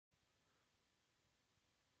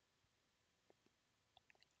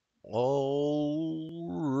All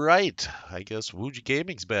right, I guess Wuji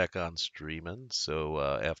Gaming's back on streaming. So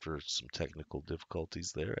after some technical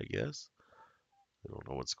difficulties there, I guess I don't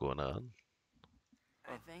know what's going on.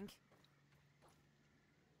 I think.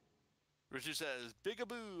 Richard says,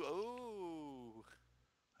 "Bigaboo!" Oh,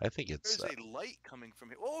 I think it's there's a light coming from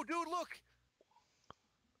here. Oh, dude, look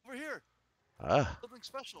over here. ah Something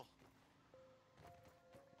special.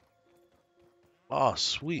 oh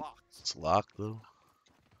sweet. Locked. It's locked though.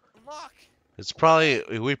 Unlock. It's Oh my god.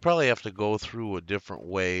 probably we probably have to go through a different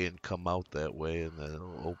way and come out that way, and then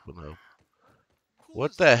it'll open up. Cool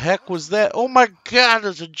What is the that? heck How did was you do that? Oh that? my God!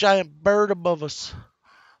 There's a giant bird above us.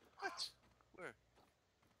 What? Where?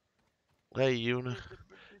 Hey, Una.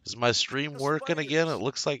 Is my stream The working again? It spiders.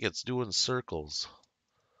 looks like it's doing circles.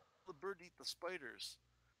 The bird eat the spiders.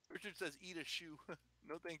 Richard says, "Eat a shoe."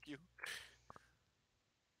 No, thank you.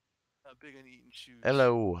 Not big on eating shoes.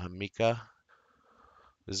 Hello, Mika.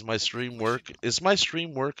 Is my I think stream we should. work? Is my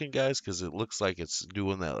stream working, guys? Because it looks like it's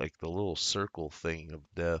doing that, like the little circle thing of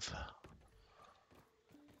death.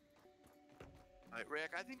 All right,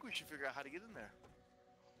 Rick. I think we should figure out how to get in there.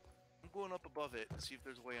 I'm going up above it and see if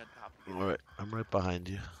there's a way on top to get All in. right, I'm right behind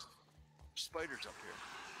you. Spiders up here.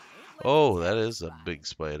 Oh, that is a big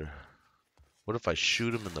spider. What if I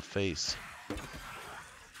shoot him in the face?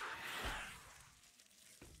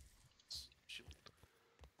 Shoot.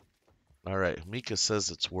 All right, Mika says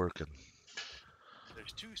it's working.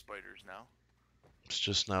 There's 2 spiders now. It's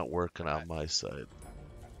just not working on my side.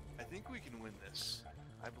 I think we can win this.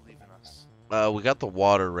 I believe in us. We got the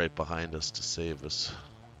water right behind us to save us.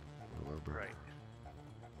 Remember. Right.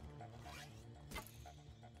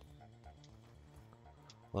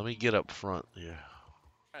 Let me get up front here.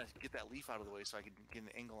 Trying to get that leaf out of the way so I can get an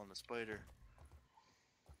angle on the spider.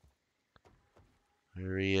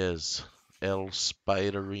 Here he is. El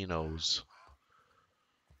Spiderinos.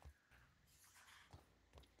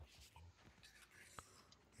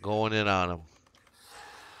 Going in on him.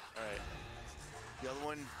 Alright. The other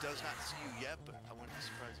one does not see you yet, but I wouldn't be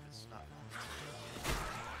surprised if it's not.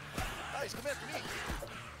 Nice, come after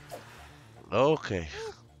me! Okay.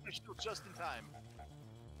 Woo! You're still just in time.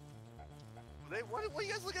 What are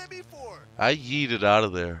you guys looking at me for? I yeeted out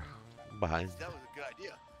of there. I'm behind. That was a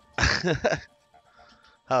good idea.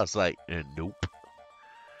 I was like, nope.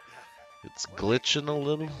 Yeah. It's glitching a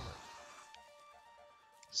little.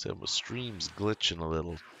 Said my stream's glitching a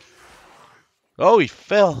little. Oh, he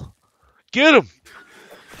fell. Get him!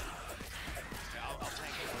 Yeah, I'll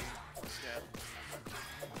tank it. Stab.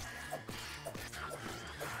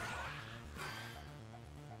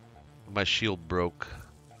 My shield broke.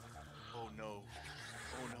 Oh no.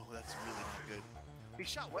 Oh no, that's really not good. He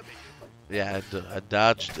shot web at you. Yeah, I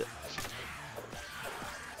dodged it.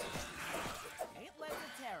 Ain't like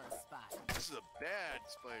a terror spot. This is a bad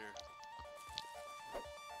spider.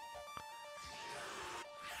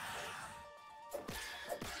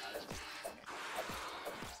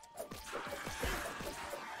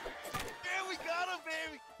 Yeah, we got him,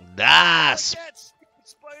 baby. Nice, Like that, stupid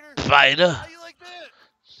spider. spider. How you like that?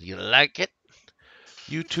 You like it?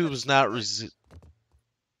 YouTube's not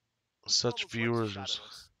such Almost one viewers. shot at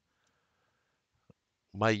us.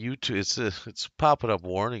 My YouTube, it's popping up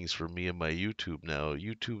warnings for me in my YouTube now.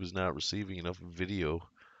 YouTube is not receiving enough video.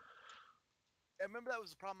 I remember that was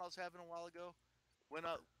the problem I was having a while ago. When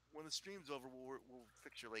the stream's over, we'll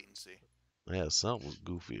fix your latency. Yeah, something was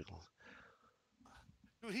goofy.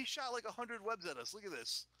 Dude, he shot like 100 webs at us. Look at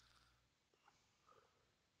this.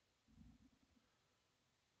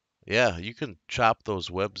 Yeah, you can chop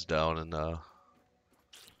those webs down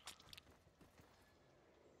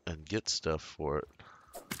and get stuff for it.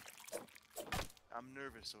 I'm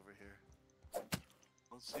nervous over here.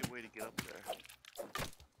 Let's see a way to get up there.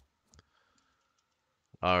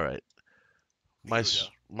 All right. Here we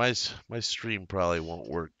go. My stream probably won't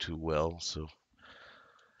work too well, so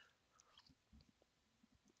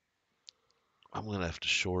I'm gonna have to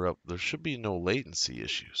shore up. There should be no latency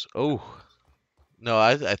issues. Oh, no,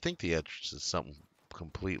 I think the entrance is something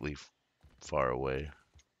completely far away.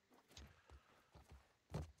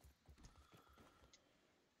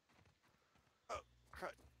 Oh,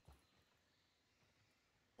 crap.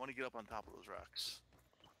 I want to get up on top of those rocks.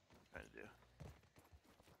 Trying to do.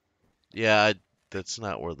 Yeah, that's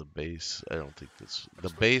not where the base. I don't think that's the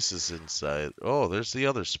base is inside. Oh, there's the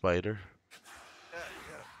other spider. Yeah,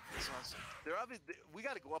 yeah. That's awesome. We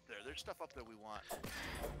got to go up there. There's stuff up there we want.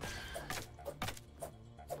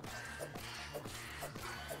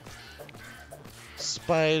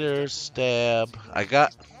 Spider stab. I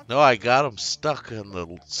got him stuck on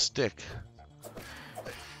the stick.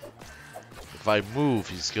 If I move,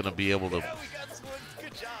 he's gonna be able to. Yeah, we got this one.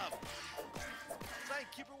 Good job.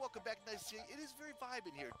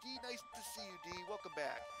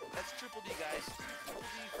 Triple D, guys. Triple D,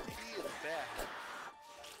 3D is back.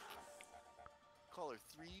 Caller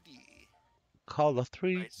 3D. Call the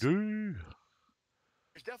 3D. Nice.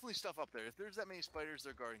 There's definitely stuff up there. If there's that many spiders,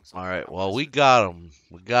 they're guarding something. All right, I'm well, gonna we search got everything. them.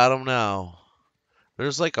 We got them now.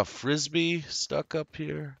 There's like a frisbee stuck up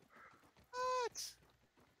here. What?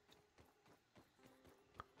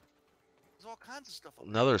 There's all kinds of stuff up there.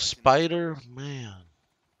 Another I see no spider. spiders. Man.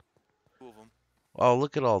 Two of them. Oh,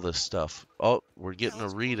 look at all this stuff. Oh, we're Yeah, getting a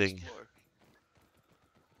let's go reading. explore.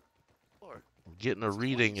 Explore. We're getting a What's this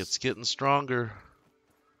reading. place? It's getting stronger.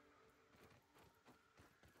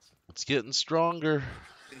 It's getting stronger.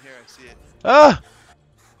 In here, I see it. Ah!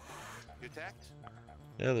 You attacked?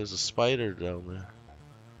 Yeah, there's a spider down there.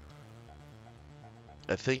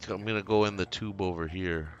 I think I'm gonna go in the tube over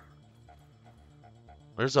here.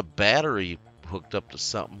 There's a battery hooked up to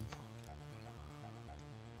something.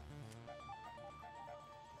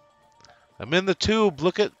 I'm in the tube.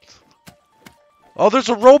 Look at. Oh, there's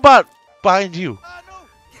a robot behind you. Ah, no!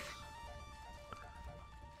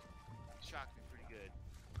 Shocked me pretty good.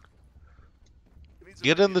 It means there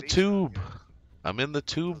Get might in be a the base around tube. here. I'm in the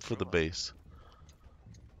tube Let's for the go. base.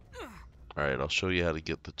 Alright, I'll show you how to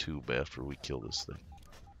get the tube after we kill this thing.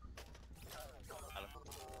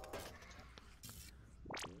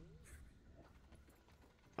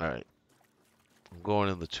 Alright. I'm going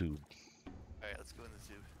in the tube. Alright, let's go in the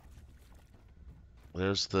tube.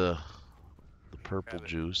 There's the purple Grab it.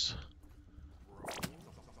 juice.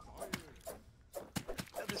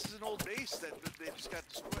 Yeah, this is an old base that they just got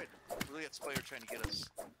destroyed. Really got spider trying to get us.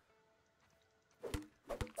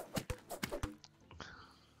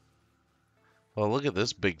 Oh, look at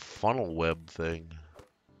this big funnel web thing.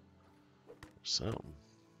 Something.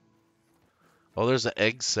 Oh, there's an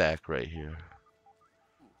egg sack right here.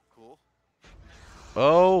 Ooh, cool.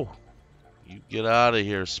 Oh! You get out of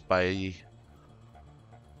here, Spidey.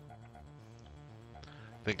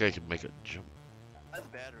 Think I can make a jump. I have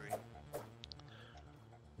the battery.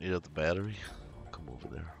 You have the battery? Come over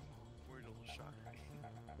there. Worried it'll shock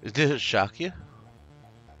me. Did it shock you?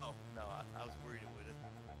 Oh, no, I was worried it would.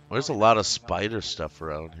 There's a Oh, lot yeah, of spider stuff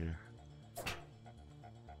around here.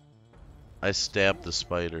 I stabbed the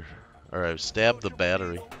spider. Or I stabbed the Triple D,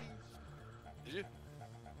 battery. don't leave. Did you?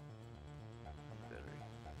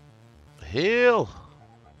 Battery. Heal!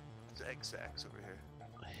 There's egg sacks over here.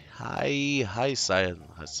 Hi, Cyan.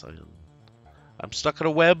 Hi, Cyan. I'm stuck in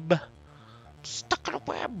a web. Stuck in a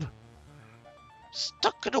web.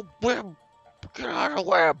 Stuck in a web. Get out of the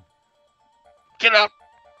web. Get out.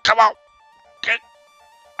 Come out. Get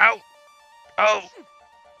out. Oh.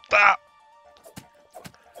 Stop.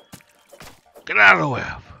 Get out of the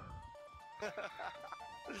web.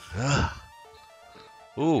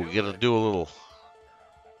 Ooh, we gotta do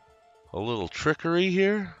a little trickery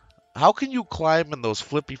here. How can you climb in those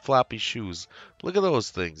flippy floppy shoes? Look at those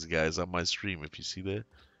things, guys, on my stream. If you see that,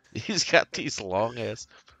 he's got these long ass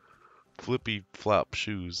flippy flop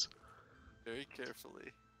shoes. Very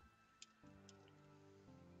carefully.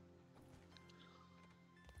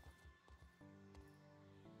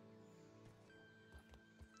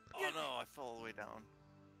 Oh no, I fell all the way down.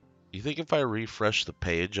 You think if I refresh the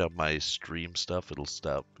page on my stream stuff, it'll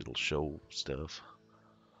stop? It'll show stuff,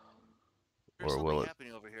 There's or something will it?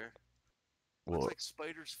 happening over here. Will Looks it? like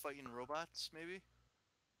spiders fighting robots, maybe?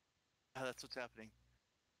 Ah, that's what's happening.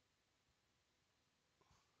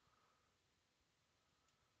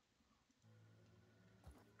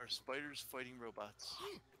 Are spiders fighting robots?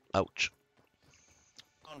 Ouch!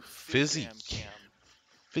 On Fizzy. Fizzam Cam.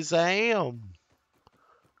 Fizzam!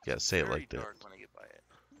 Gotta say it Very like that. dark when I get by it.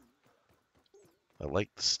 I like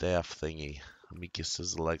the staff thingy. Mika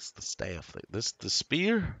says he likes the staff thing. The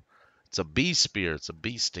spear? It's a bee spear. It's a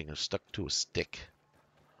bee stinger stuck to a stick.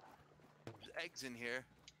 There's eggs in here.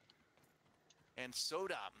 And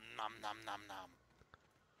soda. Nom nom nom nom.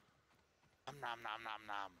 Nom nom nom nom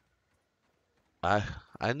nom.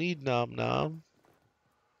 I need nom nom.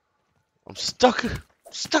 I'm stuck on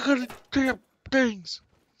the damn things.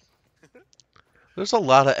 There's a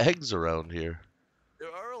lot of eggs around here.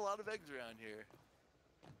 There are a lot of eggs around here.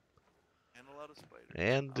 And a lot of spiders.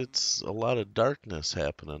 And it's a lot of darkness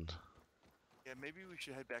happening. Yeah, maybe we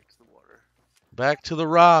should head back to the water. Back to the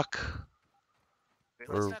rock. Wait,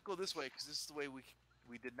 let's Or- not go this way, because this is the way we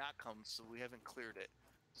did not come, so we haven't cleared it.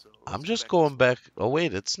 So I'm let's go just back going this way. back. Oh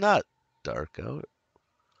wait, it's not dark out.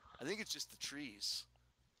 I think it's just the trees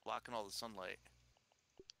blocking all the sunlight.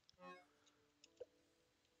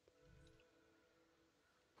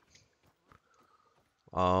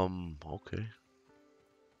 Okay.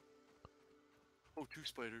 Oh, two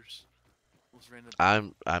spiders. Almost ran into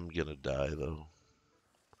I'm gonna die though.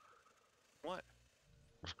 what?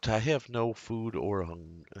 I have no food or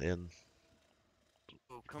and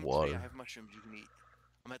Oh, come to me. I water. have mushrooms you can eat.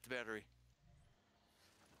 I'm at the battery.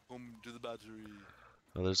 Come to the battery.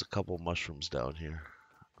 Oh, there's a couple mushrooms down here.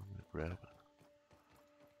 I'm gonna grab it.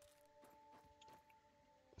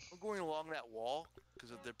 I'm going along that wall because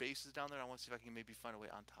their base is down there. I want to see if I can maybe find a way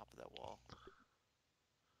on top of that wall.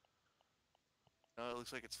 No, it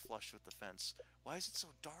looks like it's flush with the fence. Why is it so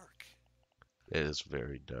dark? It is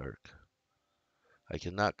very dark. I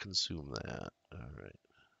cannot consume that. Alright.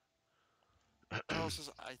 Charles says,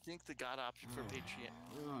 I think the God option for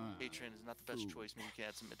Patreon is not the best choice. Maybe you can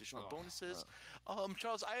add some additional bonuses.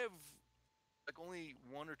 Charles, I have like only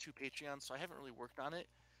 1 or 2 Patreons, so I haven't really worked on it.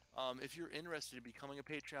 If you're interested in becoming a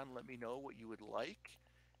Patreon, let me know what you would like,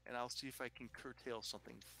 and I'll see if I can curtail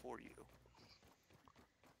something for you.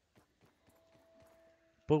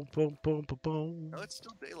 Boom, boom, boom, boom, boom. No, it's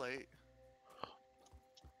still daylight.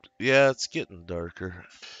 Yeah, it's getting darker.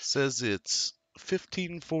 It says it's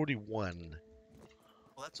 1541.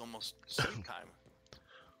 Well, that's almost sleep time.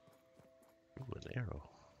 Ooh, an arrow.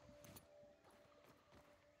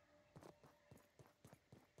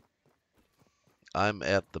 I'm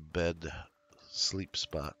at the bed sleep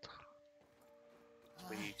spot.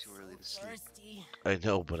 Way too early to sleep. Thirsty. I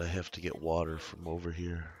know, but I have to get water from over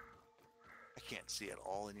here. I can't see at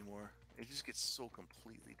all anymore. It just gets so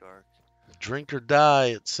completely dark. Drink or die,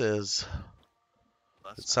 it says.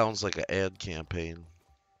 That's It not sounds like an ad campaign.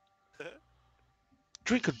 good.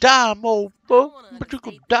 Drink or die, mo, I don't wanna drink or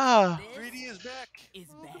understate this, die. but 3D is back. is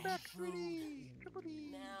Welcome bad back, food 3D. Triple-D.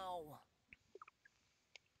 now.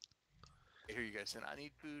 I hear you guys saying, I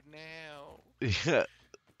need food now. Yeah,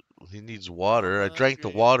 he needs water. I I'm drank the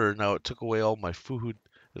hungry. water, now it took away all my food.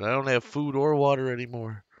 And I don't have food or water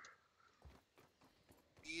anymore.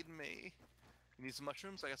 Feed me. You need some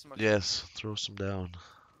mushrooms? I got some mushrooms. Yes, throw some down.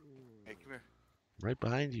 Hey, come here. Right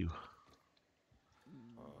behind you.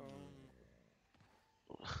 Um,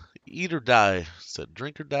 Eat or die. Said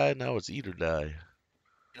drink or die, now it's eat or die.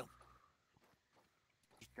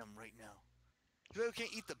 eat them right now. You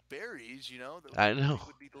can't eat the berries, you know. Those I know.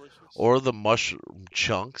 would be delicious. Or the mushroom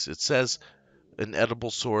chunks. It says an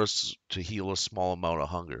edible source to heal a small amount of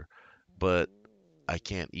hunger, but I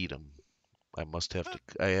can't eat them. I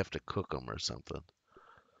have to cook them or something.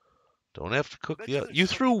 Don't have to I cook bet the other. there's You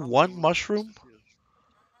some threw chunky one ones mushroom? too.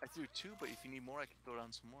 I threw 2, but if you need more, I can throw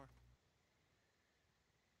down some more.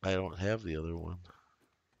 I don't have the other one.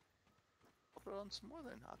 I'll throw down some more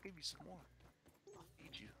then. I'll give you some more. I'll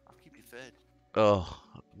feed you. I'll keep you fed. Oh,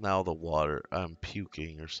 now the water. I'm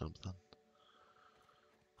puking or something.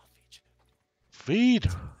 I'll feed you. Feed.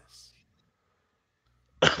 Let's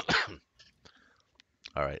do this.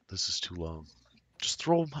 All right, this is too long. Just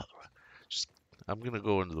throw them out. I'm gonna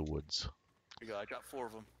go into the woods. Here you go. I got 4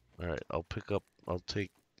 of them. All right, I'll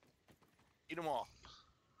take. Eat them all.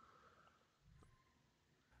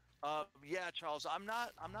 Yeah, Charles. I'm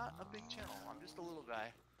not a big channel. I'm just a little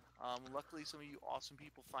guy. Luckily, some of you awesome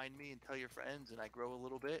people find me and tell your friends, and I grow a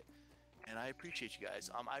little bit. And I appreciate you guys.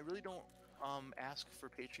 I really don't ask for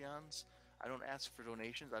Patreons. I don't ask for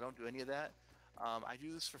donations. I don't do any of that. I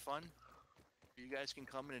do this for fun. You guys can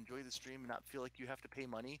come and enjoy the stream and not feel like you have to pay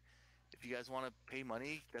money. If you guys want to pay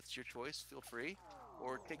money, that's your choice. Feel free.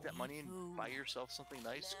 Or take that money and buy yourself something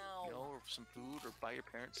nice, you know, or some food, or buy your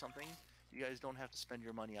parents something. You guys don't have to spend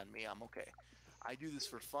your money on me. I'm okay. I do this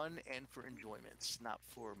for fun and for enjoyments, not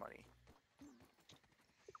for money.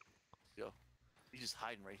 Go. He's just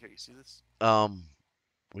hiding right here. You see this?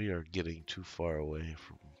 We are getting too far away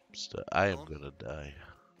from stuff. I am Kill him? gonna die.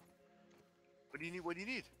 What do you need? What do you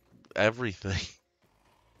need? Everything.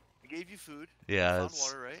 I gave you food. Yeah, You found it's.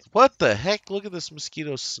 water, right? What the heck? Look at this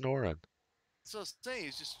mosquito snoring. So I was saying,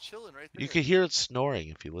 he's just chilling right there. You can hear it snoring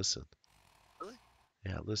if you listen. Really?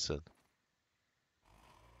 Yeah, listen.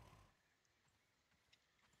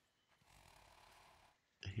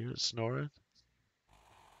 You hear it snoring?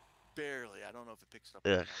 Barely. I don't know if it picks up.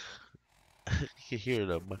 Yeah. You can hear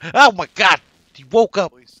it. Oh my God! He woke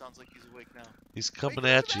up. Oh, he sounds like he's awake now. He's Hey, coming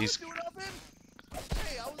Griffin, at I you. was He's. doing nothing.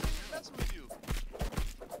 Hey, I wasn't even messing with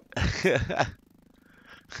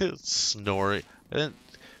you. Snoring. And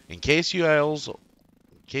in case you all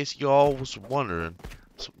was wondering,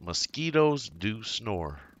 mosquitoes do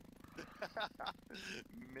snore.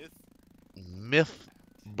 Myth. Myth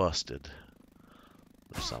busted.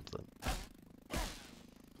 Or something.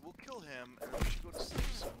 We'll kill him, and then we should go to sleep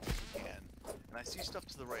soon if we can. And I see stuff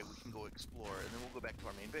to the right we can go explore, and then we'll go back to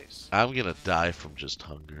our main base. I'm gonna die from just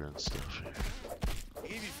hunger and stuff here. I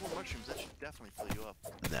gave you 4 mushrooms. That should definitely fill you up.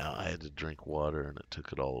 Now I had to drink water and it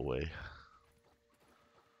took it all away.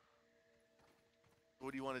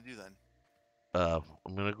 What do you want to do then?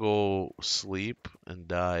 I'm gonna go sleep and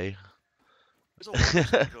die. There's a water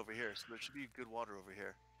spurt over here, so there should be good water over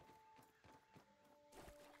here.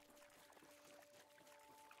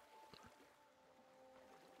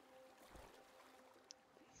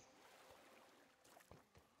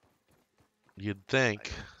 You'd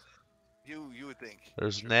think. You would think.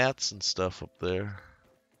 There's Sure. gnats and stuff up there.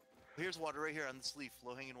 Here's water right here on this leaf,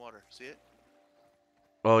 low-hanging water. See it?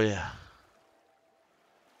 Oh yeah.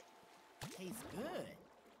 Tastes good.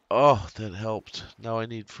 Oh, that helped. Now I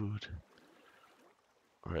need food.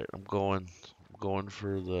 All right, I'm going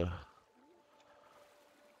for the.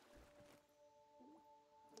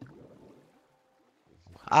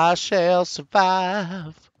 I shall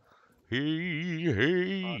survive.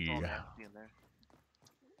 Hey, Oh, it's all hey. nasty in there.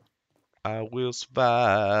 I will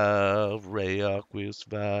survive. Rayoc will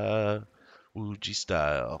survive. Wuji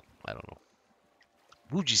style. I don't know.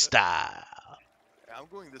 Wuji style. I'm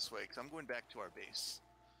going this way because I'm going back to our base.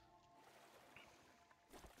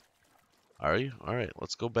 Are you? All right,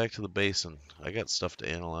 let's go back to the basin. I got stuff to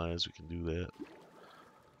analyze. We can do that.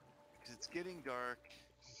 Because it's getting dark,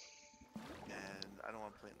 and I don't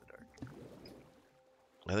want to play in the dark.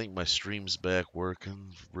 I think my stream's back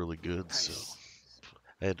working really good, Nice. so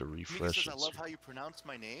I had to Mika refresh says, it. I love how you pronounce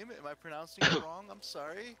my name. Am I pronouncing it wrong? I'm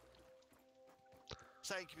sorry.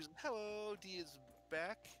 Sorry, hello, D is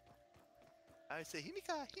back. I say,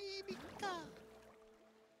 Himika, Himika.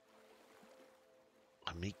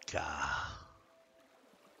 Amika.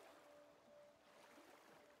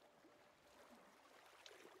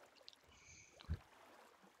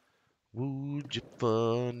 Would you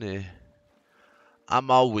funny?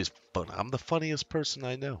 I'm always funny. I'm the funniest person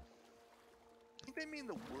I know. I think they mean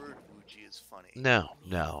the word Wuji is funny. No,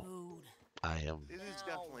 no, Food. I am. It is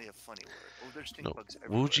definitely a funny word. Oh, there's stink No, bugs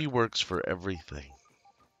everywhere. Wuji works for everything.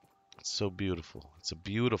 It's so beautiful. It's a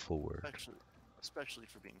beautiful word. Especially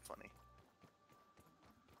for being funny.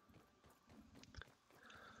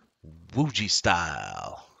 Wuji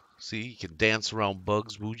style. See, you can dance around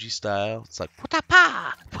bugs Wuji style. It's like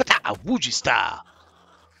pa, Wuji style.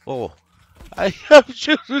 Oh, I have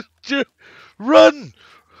to run,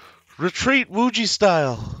 retreat Wuji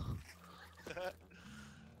style.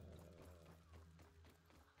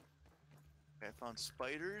 Okay, I found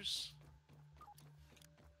spiders.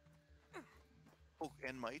 Oh,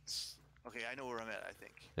 and mites. Okay, I know where I'm at, I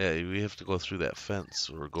think. Yeah, we have to go through that fence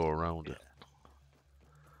or go around it.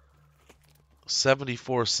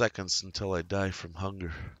 74 seconds until I die from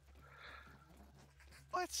hunger.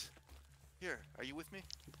 What? Here, are you with me?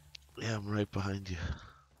 Yeah, I'm right behind you.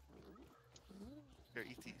 Here,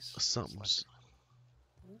 eat these. Something's.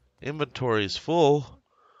 Inventory is full.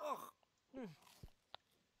 Ugh.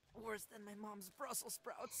 Worse than my mom's Brussels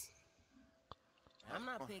sprouts. I'm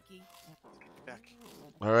not picky. Back.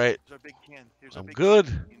 All right, Here's our big can. Here's our I'm big good.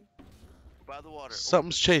 Can. By the water.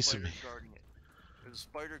 Something's There's a chasing spider me. guarding it. There's a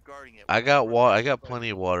spider guarding it. I We got gotta run water. past I the got spider. plenty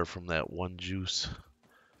of water from that one juice.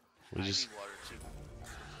 We I just. need water too.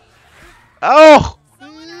 Oh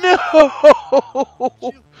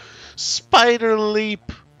no! Spider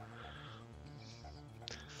leap.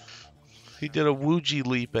 He did a Wuji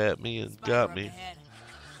leap at me and Spider got up me. ahead.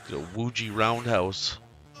 Did a Wuji roundhouse.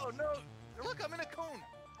 Oh no! Look, I'm in a cone.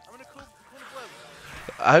 I'm in a cone of web.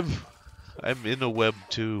 I'm in a web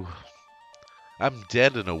too. I'm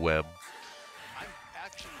dead in a web. I'm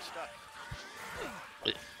actually stuck.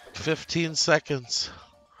 15 seconds.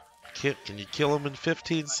 Can you kill him in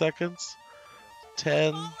 15 seconds?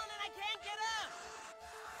 10. Falling and I can't get up.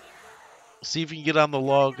 See if you can get on the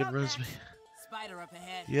log and res me. Spider up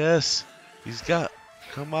ahead. Yes. He's got.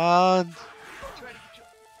 Come on. I'm trying to get you.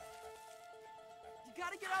 You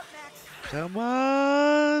gotta get up, Max. Come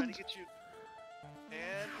Trying on. to get you.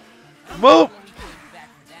 And Move. Back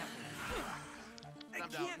for that one. I'm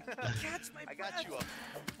down. I can't catch my I got you up.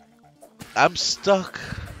 I'm stuck.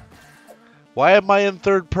 Why am I in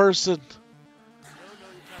third person? No,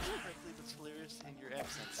 you're pronouncing correctly, but it's hilarious in your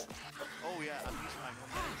accents. Oh yeah, I'm using my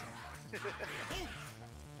home accent.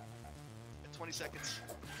 At 20 seconds.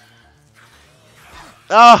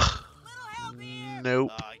 Ah. Little help here. Nope.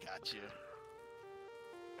 Oh, I got you.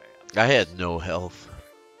 Alright, I had no health.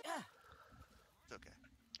 it's okay.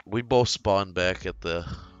 We both spawned back at the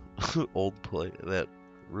old place, that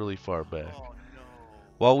really far back. Oh no.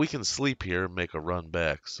 Well, we can sleep here and make a run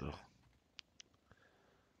back, so.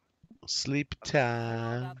 Sleep I don't know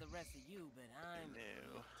time. about the rest of you, but I'm.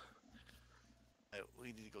 No.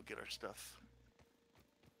 We need to go get our stuff.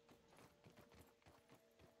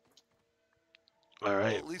 All Well,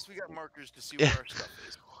 right. at least we got markers to see Yeah. where our stuff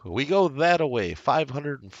is. We go that away,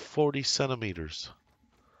 540 centimeters.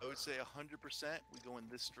 Oh would say 100% we go in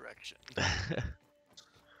this direction,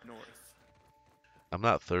 north. I'm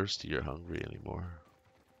not thirsty or hungry anymore.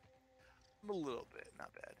 I'm a little bit, not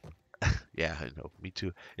bad. Yeah, I know. Me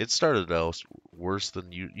too. It started out worse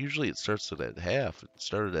than you. Usually it starts at half. It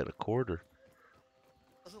started at a quarter.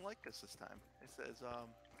 Doesn't like us this time. It says,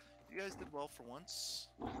 you guys did well for once.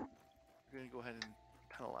 We're gonna go ahead and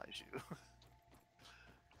penalize you.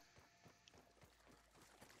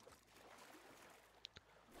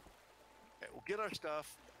 Okay, we'll get our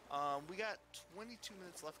stuff. We got 22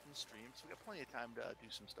 minutes left in the stream, so we got plenty of time to do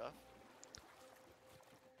some stuff.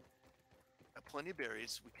 Got plenty of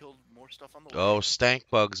berries. We killed more stuff on the way. Oh, stank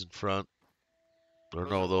bugs in front. Or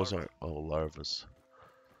Those no, are those larvae. are larvas.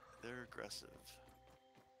 They're aggressive.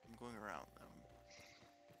 I'm going around them.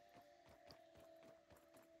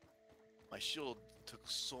 My shield took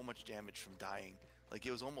so much damage from dying. Like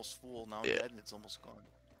it was almost full, now I'm Yeah. dead and it's almost gone.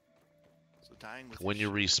 So dying with When you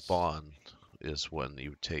your shields, respawn is when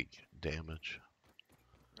you take damage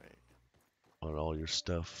right? on all your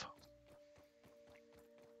stuff.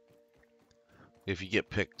 If you get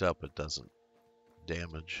picked up, it doesn't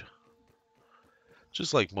damage.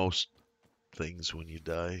 Just like most things when you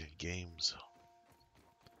die in games.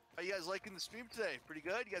 How you guys liking the stream today? Pretty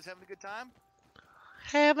good? You guys having a good time?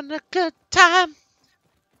 Having a good time.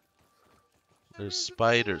 There's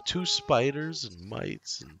two spiders and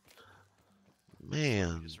mites and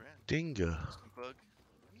man, Just ran. dinga. Stink bug.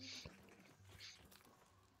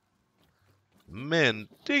 Man,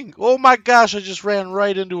 ding. Oh my gosh, I just ran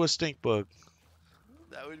right into a stink bug.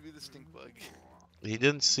 That would be the stink bug. He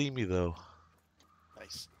didn't see me though.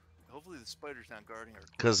 Nice. Hopefully the spider's not guarding our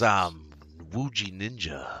Cause corpses. I'm Wuji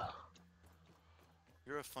Ninja.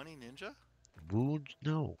 You're a funny ninja?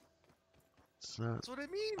 No. It's not. That's what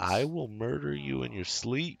it means. I will murder you in your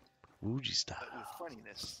sleep. Wuji style. But with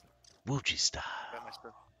funniness. Wuji style. Got my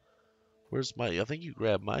stuff. Where's my... I think you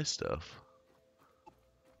grabbed my stuff.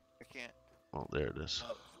 I can't. Oh, there it is.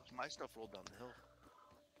 My stuff rolled down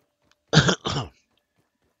the hill.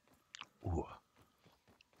 Ooh.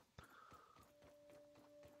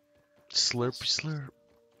 Slurpy slurp.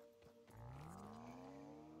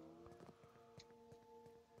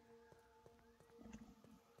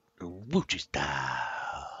 Wuji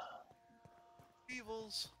style.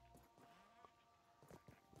 Evils.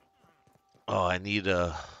 Oh, I need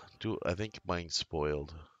I think mine's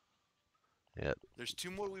spoiled. Yeah. There's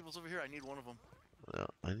 2 more weevils over here. I need one of them.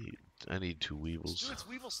 Well, I need 2 weevils. Dude, it's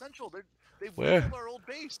Weevil Central. They've Where? weeviled our old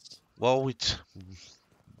base. Well,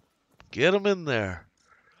 get them in there.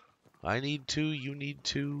 I need 2. You need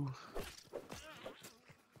 2.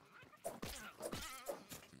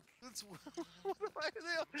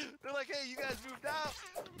 They're like, hey, you guys moved out.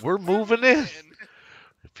 We're moving in.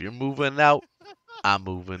 If you're moving out, I'm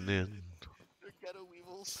moving in. They're ghetto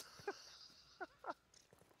weevils.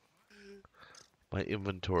 My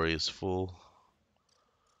inventory is full.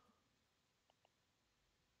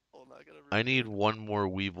 Hold on, I need 1 more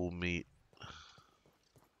weevil meat.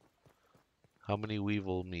 How many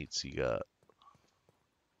weevil meats you got?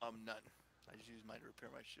 None. I just used mine to repair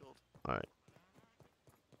my shield. Alright.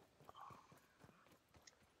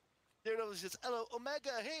 Daredevil says, hello, Omega.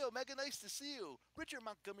 Hey, Omega, nice to see you. Richard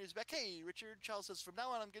Montgomery is back. Hey, Richard. Charles says, from now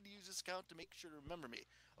on, I'm going to use this account to make sure to remember me.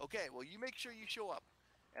 Okay, well, you make sure you show up,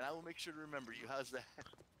 and I will make sure to remember you. How's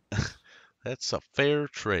that? That's a fair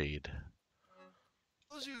trade.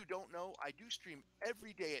 For those of you who don't know, I do stream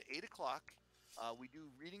every day at 8 o'clock. We do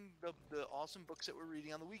reading the awesome books that we're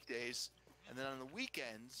reading on the weekdays, and then on the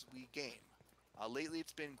weekends, we game. Lately,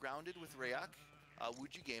 it's been Grounded with Rayak,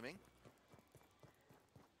 Wuji Gaming.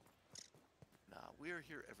 We are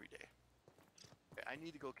here every day. Okay, I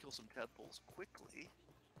need to go kill some tadpoles quickly.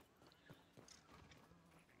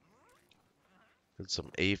 Get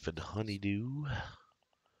some aphid honeydew.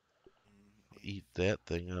 Eat that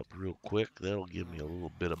thing up real quick. That'll give me a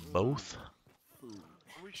little bit of both.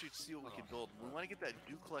 We should see what we can build. We want to get that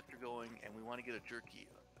dew collector going, and we want to get a jerky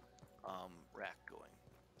rack going.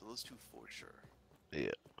 So those 2 for sure.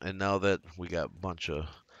 Yeah, and now that we got a bunch of...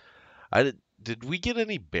 Did we get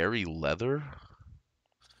any berry leather?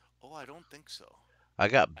 Oh, I don't think so. I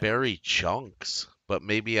got berry chunks, but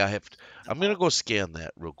maybe I have to... I'm going to go scan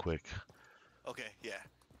that real quick. Okay, yeah.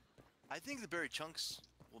 I think the berry chunks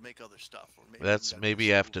will make other stuff. Or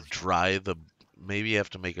Maybe I have to dry the... Maybe I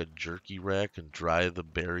have to make a jerky rack and dry the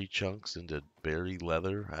berry chunks into berry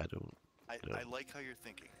leather. I don't know. I like how you're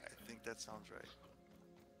thinking. I think that sounds right.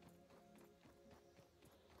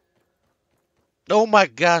 Oh my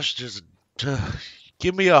gosh, just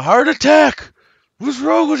give me a heart attack! What's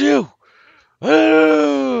wrong with you?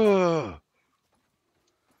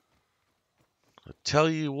 tell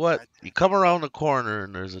you what, I- you come around the corner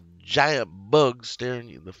and there's a giant bug staring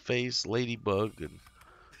you in the face, ladybug, and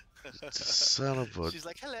son of a. She's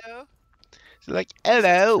like, hello. She's like, She says,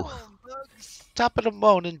 hello, kill 'em, bugs. top of the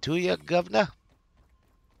morning to you, governor.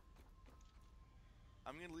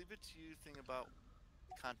 I'm gonna leave it to you to think about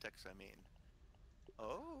context. I mean,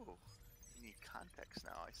 oh, you need context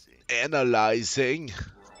now. I see. Analyzing.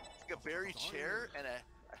 It's like a berry chair and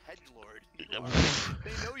a hedge lord. You are.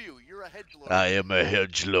 They know you. You're a hedge lord. I am a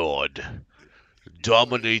hedge lord, You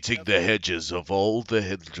dominating are the hedges of all the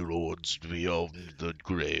hedge lords beyond the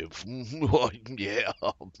grave. Yeah,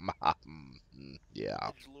 yeah.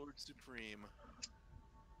 hedge lord supreme.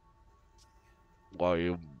 I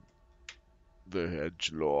am the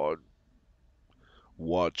hedge lord.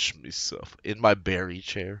 Watch me suffer. In my berry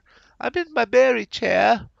chair. I'm in my berry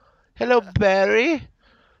chair. Hello, Barry.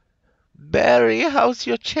 Barry, how's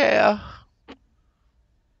your chair?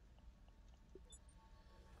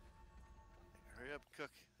 Hurry up, cook.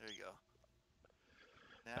 There you go.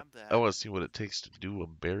 Nab I that. want to see what it takes to do a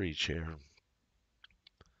berry chair.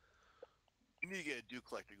 You need to get a dew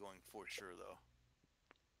collector going for sure, though,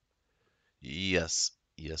 Yes,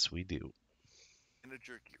 yes, we do. and a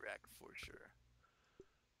jerky rack for sure.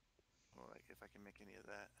 Well, like if I can make any of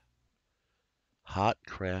that. Hot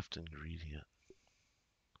craft ingredient.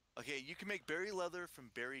 Okay, you can make berry leather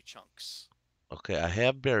from berry chunks. Okay, I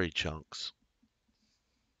have berry chunks.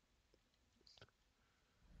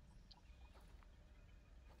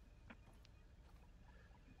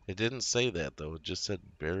 It didn't say that though. It just said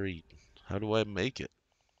berry. How do I make it?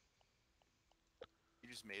 You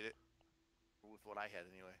just made it with what I had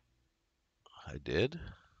anyway. I did?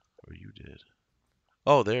 Or you did?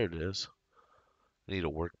 Oh, there it is. I need a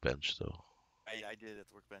workbench though. I did it at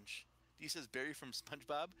the workbench. D says Barry from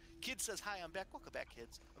SpongeBob. Kid says hi, I'm back. Welcome back,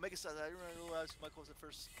 kids. Omega says I didn't realize Michael was the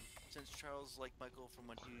first since Charles liked Michael from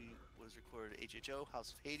when he was recorded at HHO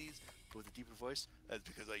House of Hades with a deeper voice. That's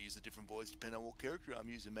because I use a different voice depending on what character I'm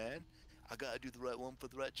using, man. I gotta do the right one for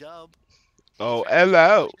the right job. Oh,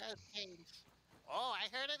 hello. Oh, I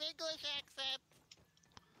heard an English accent.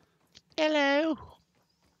 Hello.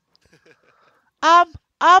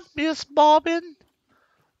 I'm Miss Bobbin.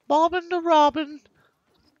 Bobbin the Robin.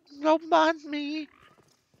 Don't mind me.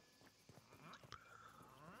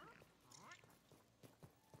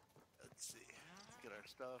 Let's see. Let's get our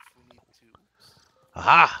stuff. We need to. Oops.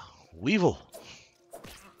 Aha! Weevil.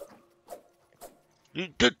 You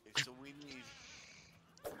did. Okay, so we need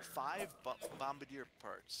 5 bombardier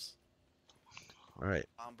parts. All right.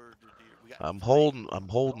 Bombardier. We got I'm 3.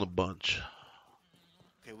 holding a bunch.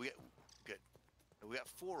 Okay, we got good. We got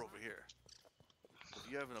 4 over here. If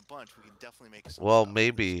you're having a bunch, we can definitely make some. Well, stuff.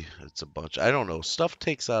 maybe it's a bunch. I don't know. Stuff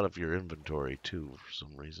takes out of your inventory too for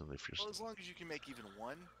some reason. If Well, as long as you can make even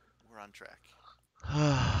 1, we're on track.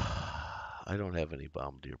 I don't have any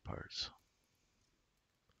bombardier parts.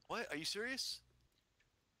 What? Are you serious?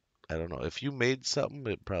 I don't know. If you made something,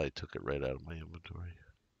 it probably took it right out of my inventory.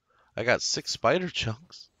 I got 6 spider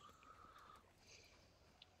chunks.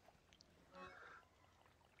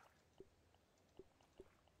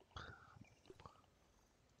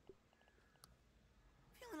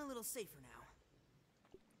 Feeling a little safer now.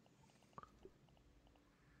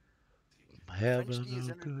 Having French D is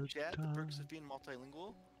a entering the good chat. The perks time. of being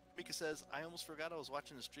multilingual. Mika says, I almost forgot I was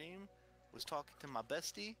watching the stream. Was talking to my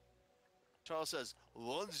bestie. Charles says,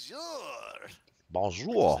 bonjour.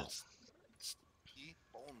 Bonjour. Says,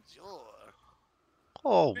 bonjour.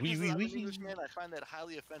 Oh, Victor oui, says, oui, I'm an oui. Englishman. I find that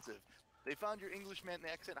highly offensive. They found your Englishman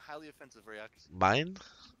accent highly offensive, Ryak. Mine?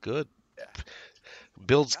 Good. Yeah.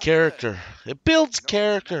 Builds Not good. character. It builds No,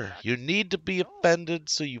 character. not- You need to be no. offended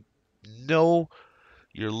so you know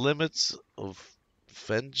your limits of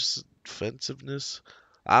offensiveness.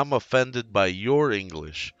 I'm offended by your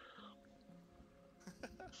English.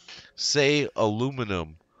 Say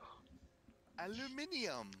aluminum.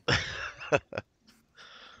 Aluminium.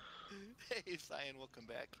 Hey, Cyan, welcome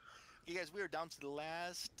back. Okay, guys, we are down to the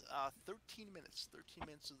last 13 minutes. 13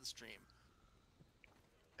 minutes of the stream.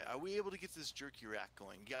 Are we able to get this jerky rack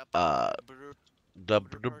going? Yeah.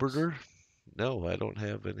 Dubber. No, I don't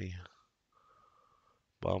have any.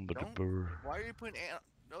 Bomba Don't? Why are you putting?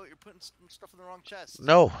 No, you're putting stuff in the wrong chest.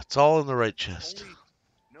 No, it's all in the right chest.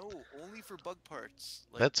 Only for bug parts.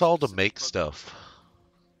 Like That's all to specific make bug stuff. parts.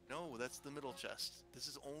 No, that's the middle chest. This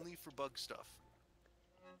is only for bug stuff.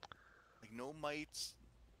 Like no mites.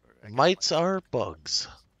 I guess Mites are bugs.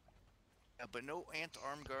 Yeah, but no ant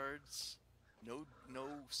arm guards. No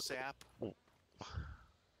sap.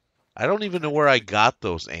 I don't even know trying to where I keep it- got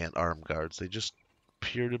those ant arm guards. They just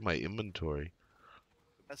appeared in my inventory.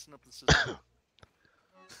 Messing up the system.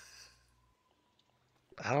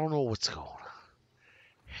 I don't know what's going on.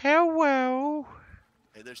 Hello.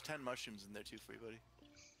 Hey, there's 10 mushrooms in there too for you, buddy.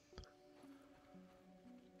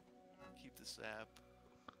 Keep the sap.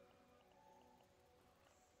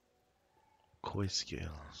 Koi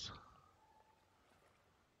scales.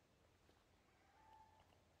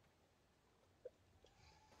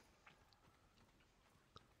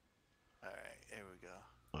 Alright, there we go.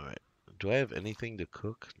 All right. Do I have anything to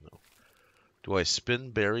cook? No. Do I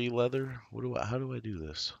spin berry leather? How do I do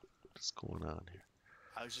this? What's going on here?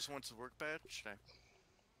 I was just once a workbench. I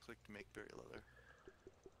clicked to make berry leather.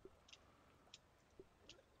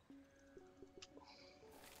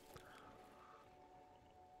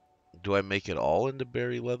 Do I make it all into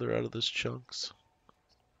berry leather out of this chunks?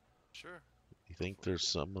 Sure. You think there's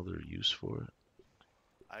some other use for it?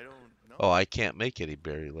 I don't know. Oh, I can't make any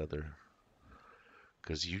berry leather.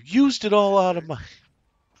 Because you used it all out of my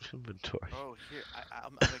inventory. Oh, here. I'll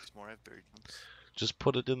make some more. I have berry chunks. Just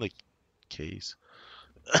put it in the case.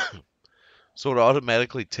 So it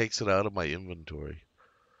automatically takes it out of my inventory.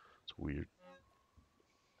 It's weird.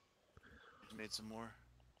 Just made some more.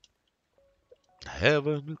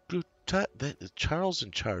 Having a good time. That Charles in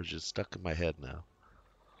Charge is stuck in my head now.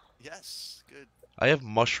 Yes, good. I have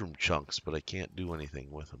mushroom chunks, but I can't do anything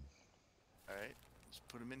with them. Alright, just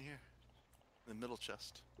put them in here. In the middle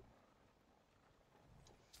chest.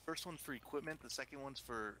 First one's for equipment, the second one's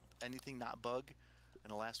for anything not bug,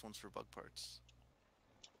 and the last one's for bug parts.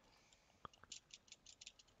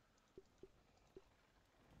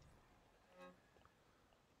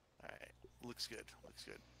 Alright, looks good, looks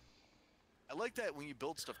good. I like that when you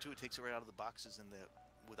build stuff too, it takes it right out of the boxes and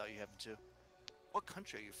without you having to. What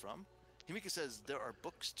country are you from? Himika says there are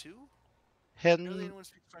books too? Barely Hen. anyone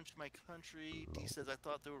speaks French in my country. D says I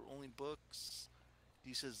thought there were only books.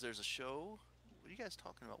 D says there's a show. What are you guys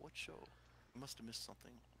talking about? What show? I must have missed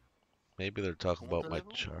something. Maybe they're talking Comment about my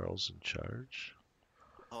level? Charles in Charge.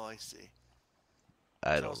 Oh, I see.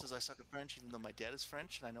 I Charles don't. says I suck at French, even though my dad is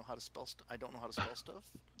French and I know how to spell. I don't know how to spell stuff.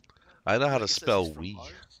 I know how to Micah says spell he's from we.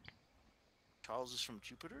 Mars. Charles is from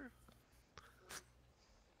Jupiter.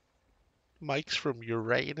 Mike's from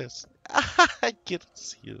Uranus. I get to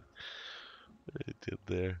see it. What I did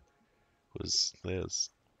there was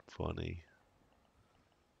funny.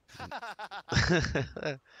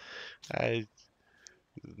 I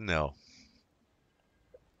no.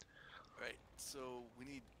 Right. So we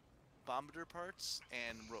need bombardier parts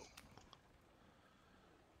and rope.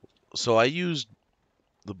 So I used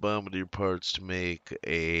the bombardier parts to make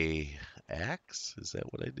a axe. Is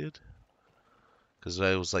that what I did? Because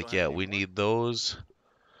I was Don't like, have yeah, any we more? need those.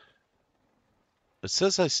 It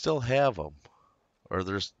says I still have them, or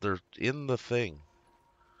they're in the thing.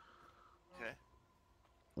 Okay.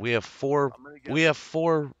 We have four. I'm gonna get. We have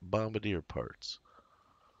four bombardier parts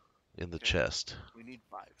in the Okay. chest. We need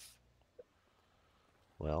 5.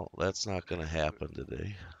 Well, that's not gonna happen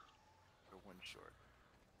today. Or 1 short.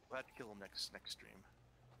 We'll have to kill him next stream.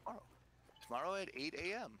 Tomorrow. Tomorrow at 8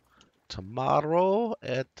 a.m. Tomorrow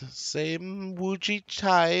at the same Wuji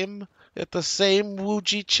time, at the same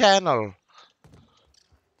Wuji channel.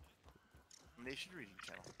 Nation Reading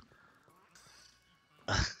Channel.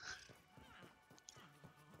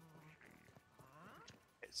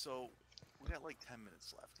 Okay, so we got like 10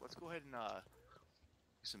 minutes left. Let's go ahead and do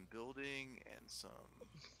some building and some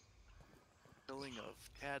killing of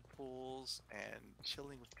tadpoles and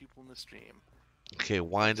chilling with people in the stream. Okay,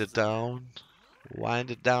 wind it down.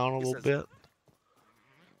 Wind it down a little bit.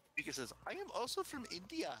 Mika says, I am also from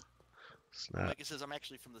India. It's not. Micah says, I'm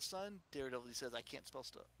actually from the sun. Daredevil says, I can't spell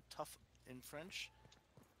stuff tough in French.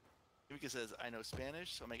 Mika says, I know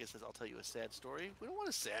Spanish. So Micah says, I'll tell you a sad story. We don't want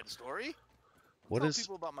a sad story. What Tell is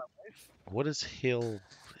people about my life. what is hill?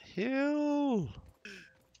 Hill.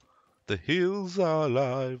 The hills are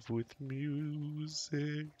alive with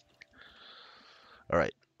music. All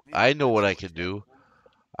right, I know what I can do.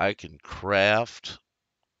 I can craft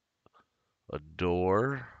a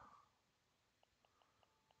door.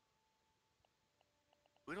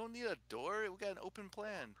 We don't need a door. We got an open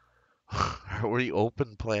plan. Are we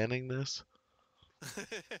open planning this?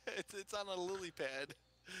 it's on a lily pad.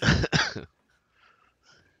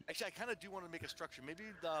 Actually, I kind of do want to make a structure. Maybe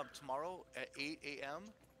tomorrow at 8 a.m.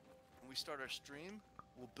 when we start our stream,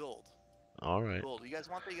 we'll build. All right. Build. You guys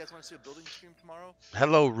want that? You guys want to see a building stream tomorrow?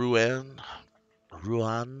 Hello, Ruan.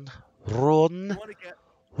 Ruan. You Run. want to get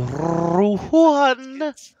Ruan.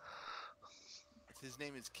 kids? His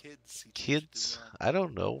name is Kids. He changed it to Kids? Ruan. I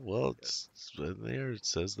don't know. Well, it's in there. It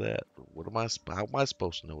says that. How am I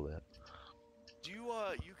supposed to know that? Do you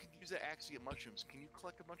you can use that axe to get mushrooms. Can you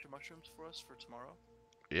collect a bunch of mushrooms for us for tomorrow?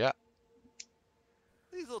 Yeah.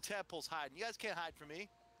 these little tadpoles hiding. You guys can't hide from me.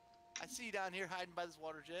 I see you down here hiding by this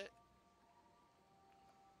water jet.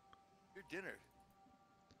 Your dinner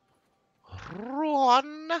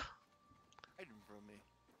Run. hiding from me.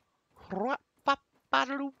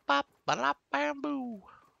 Bamboo.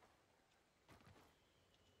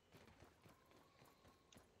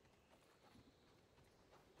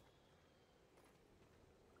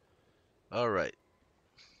 All right.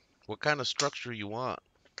 What kind of structure you want?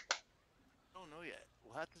 I don't know yet.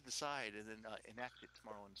 We'll have to decide and then enact it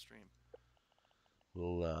tomorrow on the stream.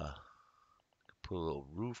 We'll put a little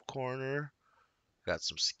roof corner. Got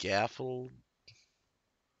some scaffold.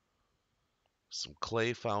 Some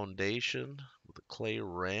clay foundation with a clay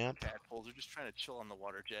ramp. Tadpoles are just trying to chill on the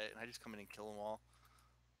water jet, and I just come in and kill them all.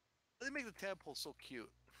 They make the tadpoles so cute.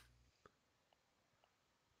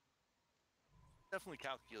 Definitely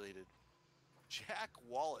calculated. Jack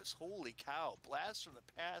Wallace, holy cow! Blast from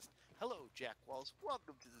the past. Hello, Jack Wallace.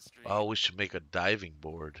 Welcome to the stream. Oh, we should make a diving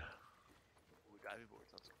board. Ooh, diving board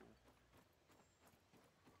sounds cool.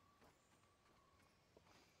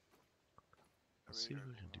 Let's see if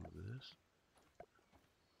we can do this.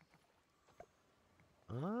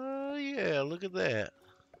 Oh, yeah, look at that.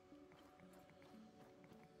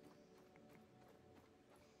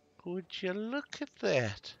 Would you look at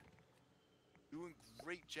that? Doing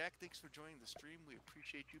great, Jack. Thanks for joining the stream. We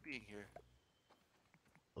appreciate you being here.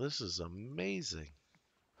 This is amazing.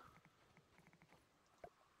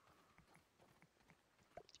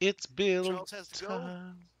 It's build Charles has to go.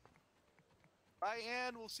 time. Bye,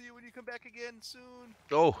 Ann. We'll see you when you come back again soon.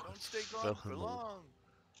 Oh, Don't stay gone fell for in the- long.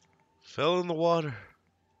 fell in the water.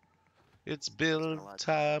 It's not build allowed to.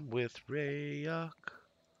 time with Rayok.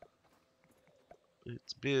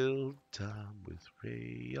 It's build time with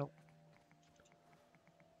Rayok.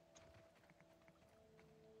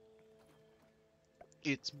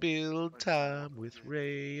 It's build time with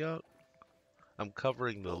Rayok. I'm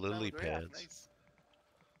covering the Oh, lily that was right. pads. Nice.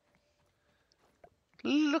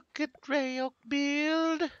 Look at Rayok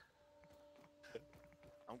build.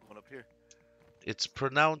 I'm going up here. It's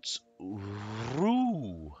pronounced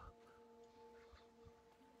Roo.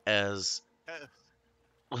 As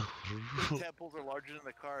The tadpoles are larger than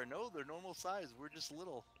the car. No, they're normal size. We're just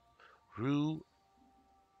little. Roo.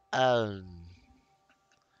 I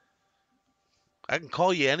can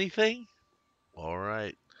call you anything?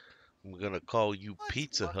 Alright. I'm gonna call you What,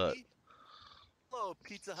 Pizza Lucky? Hut. Hello,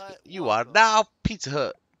 Pizza Hut. You Welcome. are now Pizza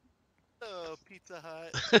Hut. Hello, Pizza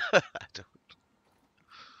Hut. I don't-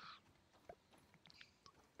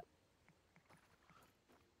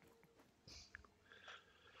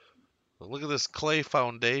 Look at this clay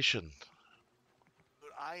foundation.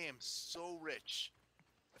 Dude, I am so rich.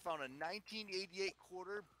 I found a 1988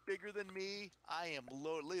 quarter bigger than me. I am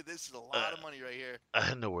low. Look, this is a lot of money right here.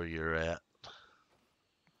 I know where you're at.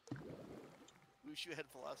 Wish you had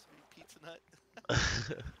philosophy. Pizza Nut.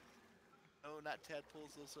 No, not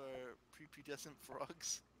tadpoles. Those are prepubescent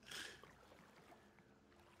frogs.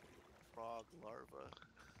 Frog larva.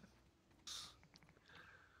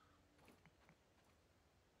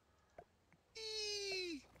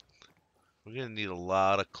 Eee! We're gonna need a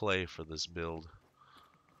lot of clay for this build.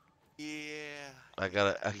 Yeah. I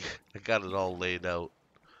got it. I got it all laid out.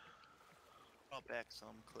 Brought back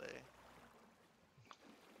some clay.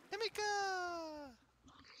 Himika!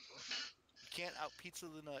 You can't out pizza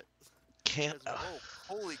the nut. Can't. Oh,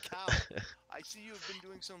 holy cow! I see you've been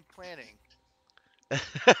doing some planning.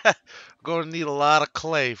 Gonna need a lot of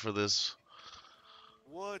clay for this.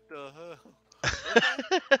 What the hell?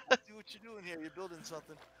 Okay, I see what you're doing here. You're building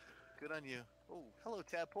something. Good on you. Oh, hello,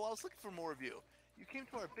 tadpole. I was looking for more of you. You came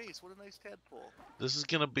to our base. What a nice tadpole. This is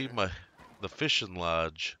gonna be the fishing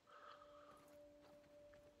lodge.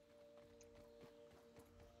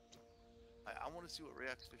 I want to see what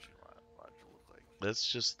React's fishing lodge will look like. That's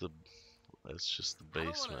just the I don't want to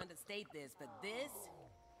basement. understate this, but this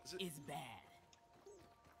Is it? is bad.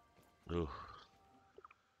 Ooh.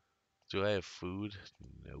 Do I have food?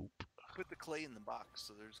 Nope. Put the clay in the box,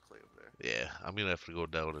 so there's clay over there. Yeah, I'm gonna have to go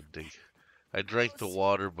down and dig. I drank the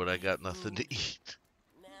water, but I got nothing to eat.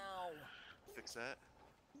 Now, Fix that.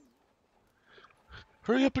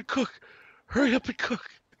 Hurry up and cook! Hurry up and cook!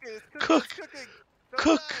 Okay, it's Cook! It's cooking. Don't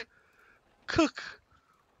Cook! die. Cook!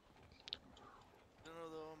 No,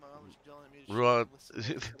 though. My mom was yelling at me. Rod,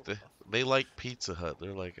 Listen, they, they like Pizza Hut.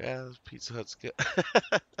 They're like, this Pizza Hut's good.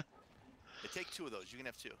 Hey, take 2 of those. You can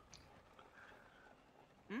have 2.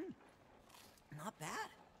 not bad.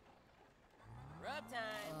 Rub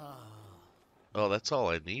time. Oh, that's all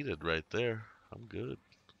I needed right there. I'm good.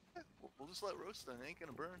 We'll just let it roast then. It ain't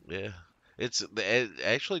gonna burn. Yeah. It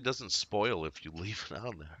actually doesn't spoil if you leave it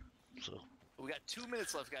on there. So We got 2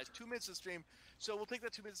 minutes left, guys. 2 minutes of stream. So we'll take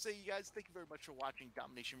that 2 minutes to say, you guys, thank you very much for watching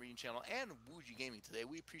Domination Reading Channel and Wuji Gaming today.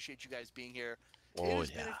 We appreciate you guys being here. It Oh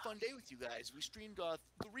has been yeah. a fun day with you guys. We streamed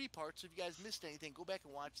 3 parts. If you guys missed anything, go back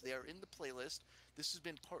and watch. They are in the playlist. This has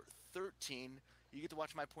been part 13. You get to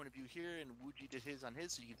watch my point of view here, and Wuji did his on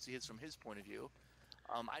his, so you can see his from his point of view.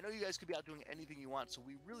 I know you guys could be out doing anything you want, so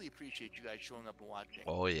we really appreciate you guys showing up and watching.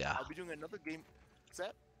 Oh yeah. I'll be doing another game. What's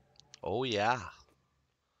that? Oh yeah.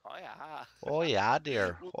 Oh, yeah. Oh yeah,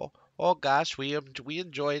 dear. Oh gosh, we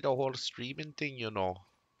enjoy the whole streaming thing, you know.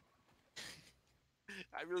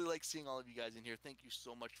 I really like seeing all of you guys in here. Thank you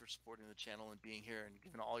so much for supporting the channel and being here and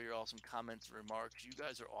giving all your awesome comments and remarks. You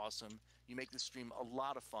guys are awesome. You make this stream a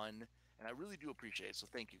lot of fun, and I really do appreciate it, so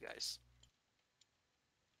thank you guys.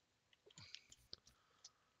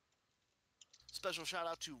 Special shout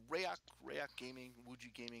out to Rayak Gaming,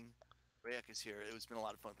 Wuji Gaming. Rayak is here. It's been a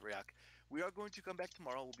lot of fun with Rayak. We are going to come back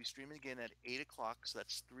tomorrow. We'll be streaming again at 8 o'clock, so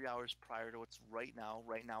that's 3 hours prior to what's right now.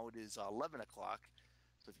 Right now it is 11 o'clock.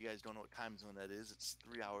 So if you guys don't know what time zone that is, it's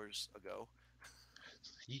 3 hours ago.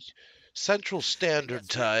 Central Standard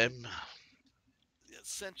Time. Yeah,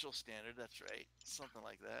 Central Standard, that's right. Something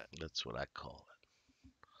like that. That's what I call it.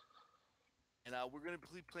 And we're going to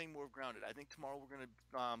be playing more Grounded. I think tomorrow we're going to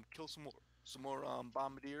kill some more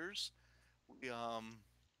bombardiers. We eat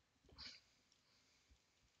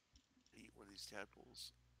one of these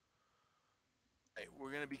tadpoles. Hey,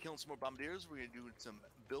 we're going to be killing some more bombardiers. We're going to do some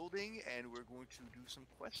building, and we're going to do some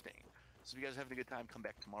questing. So if you guys are having a good time, come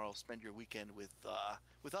back tomorrow. Spend your weekend with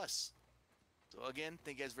us. So again,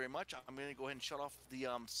 thank you guys very much. I'm going to go ahead and shut off the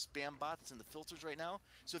spam bots and the filters right now.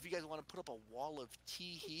 So if you guys want to put up a wall of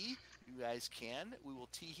tee-hee, you guys can. We will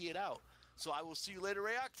tee-hee it out. So I will see you later,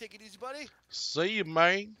 Rayak. Take it easy, buddy. See you,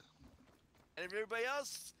 man. And everybody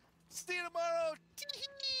else, see you tomorrow.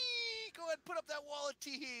 Tee-hee! Go ahead and put up that wall of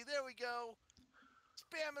tee-hee. There we go.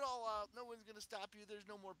 Spam it all out. No one's going to stop you. There's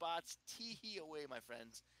no more bots. Tee-hee away, my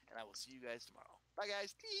friends. And I will see you guys tomorrow. Bye,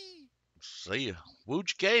 guys. Tee-hee. See ya.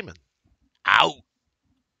 Wuji Gaming. Out.